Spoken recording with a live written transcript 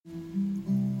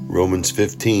Romans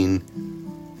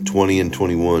 15:20 and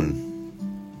 21.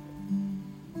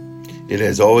 It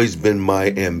has always been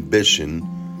my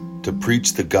ambition to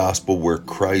preach the gospel where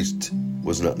Christ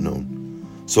was not known,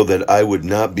 so that I would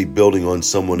not be building on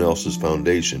someone else's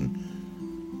foundation.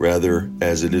 Rather,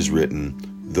 as it is written,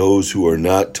 those who are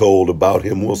not told about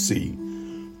him will see,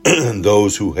 and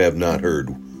those who have not heard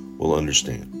will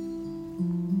understand.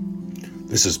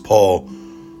 This is Paul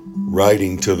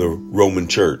writing to the Roman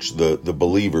church, the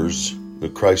believers, the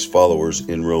Christ followers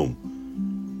in Rome.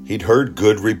 He'd heard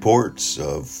good reports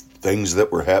of things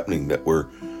that were happening that were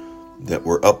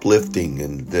uplifting,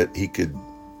 and that he could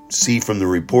see from the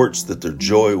reports that their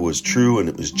joy was true and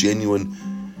it was genuine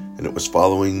and it was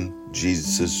following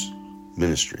Jesus'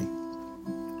 ministry.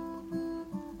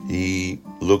 He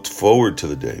looked forward to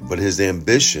the day, but his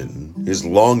ambition, his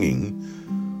longing,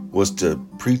 was to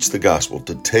preach the gospel,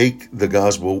 to take the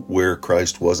gospel where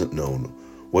Christ wasn't known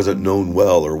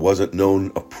well, or wasn't known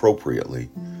appropriately.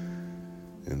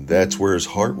 And that's where his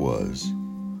heart was.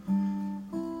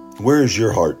 Where is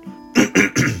your heart?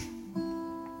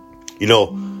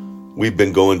 We've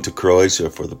been going to Croatia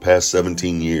for the past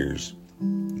 17 years.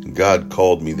 God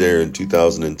called me there in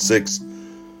 2006.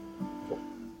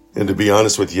 And to be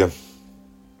honest with you,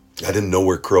 I didn't know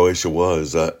where Croatia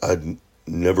was. I'd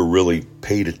never really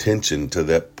paid attention to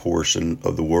that portion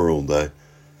of the world. I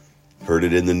heard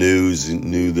it in the news and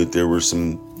knew that there were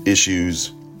some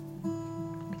issues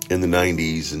in the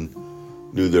 90s and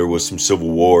knew there was some civil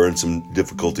war and some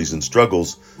difficulties and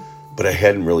struggles, but I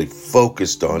hadn't really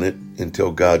focused on it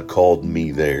until God called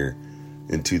me there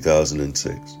in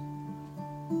 2006.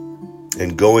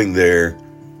 And going there,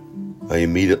 I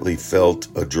immediately felt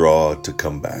a draw to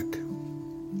come back.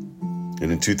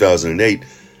 And in 2008,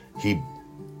 he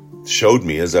showed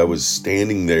me as I was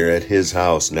standing there at his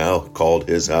house, now called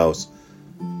his house,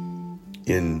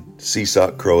 in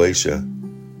Sisak, Croatia,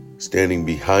 standing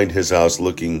behind his house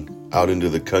looking out into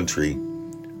the country,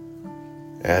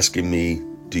 asking me,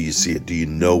 do you see it? Do you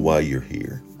know why you're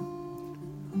here?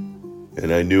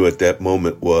 And I knew at that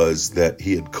moment was that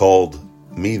he had called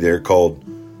me there, called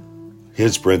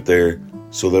his Sprint there,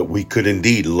 so that we could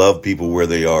indeed love people where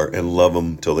they are and love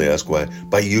them till they ask why,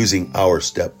 by using our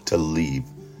step to leave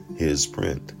his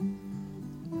Sprint.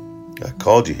 I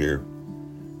called you here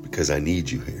because I need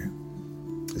you here,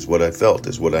 is what I felt,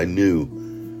 is what I knew.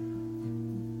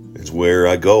 It's where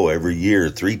I go every year,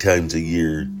 3 times a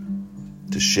year,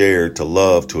 to share, to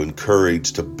love, to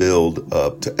encourage, to build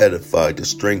up, to edify, to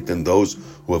strengthen those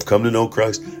who have come to know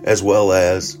Christ, as well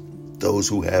as those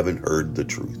who haven't heard the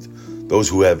truth, those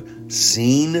who have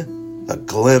seen a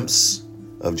glimpse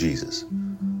of Jesus,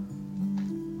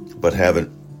 but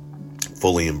haven't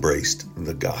fully embraced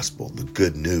the gospel, the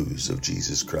good news of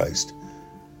Jesus Christ,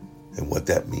 and what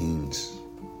that means.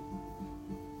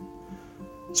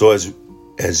 So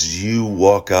as you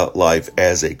walk out life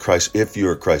as a Christ, if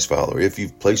you're a Christ follower, if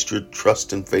you've placed your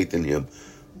trust and faith in him,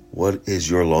 what is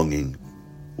your longing?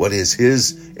 What is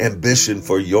his ambition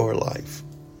for your life?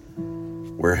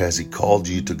 Where has he called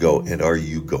you to go, and are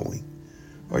you going?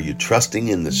 Are you trusting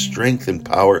in the strength and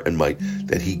power and might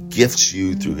that he gifts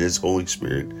you through his Holy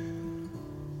Spirit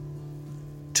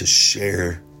to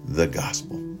share the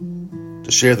gospel, to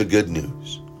share the good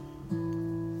news,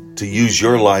 to use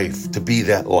your life to be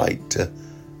that light, to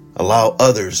allow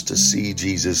others to see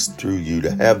Jesus through you,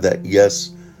 to have that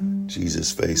yes,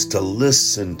 Jesus face, to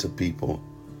listen to people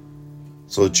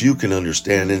so that you can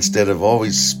understand instead of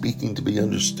always speaking to be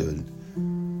understood,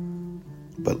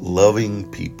 but loving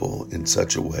people in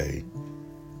such a way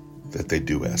that they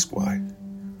do ask why.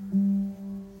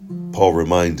 Paul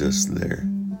reminds us there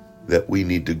that we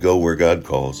need to go where God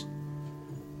calls,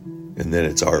 and that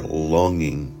it's our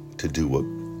longing to do what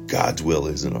God's will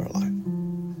is in our life.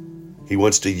 He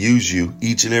wants to use you,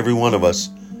 each and every one of us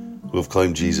who have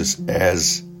claimed Jesus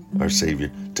as our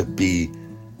Savior, to be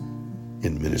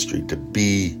in ministry, to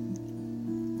be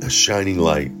a shining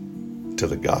light to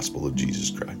the gospel of Jesus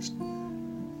Christ.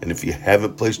 And if you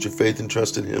haven't placed your faith and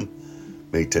trust in him,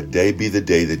 may today be the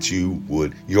day that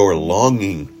your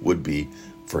longing would be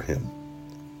for him.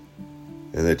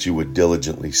 And that you would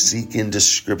diligently seek into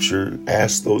Scripture,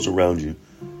 ask those around you,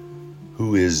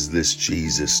 who is this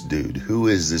Jesus dude? Who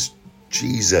is this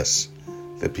Jesus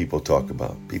that people talk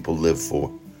about, people live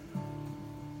for?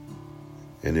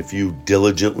 And if you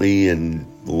diligently and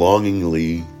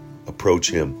longingly approach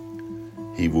him,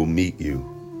 he will meet you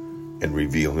and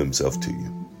reveal himself to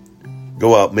you.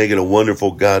 Go out, make it a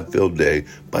wonderful, God-filled day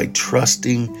by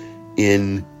trusting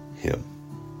in him.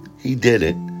 He did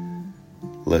it.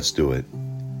 Let's do it.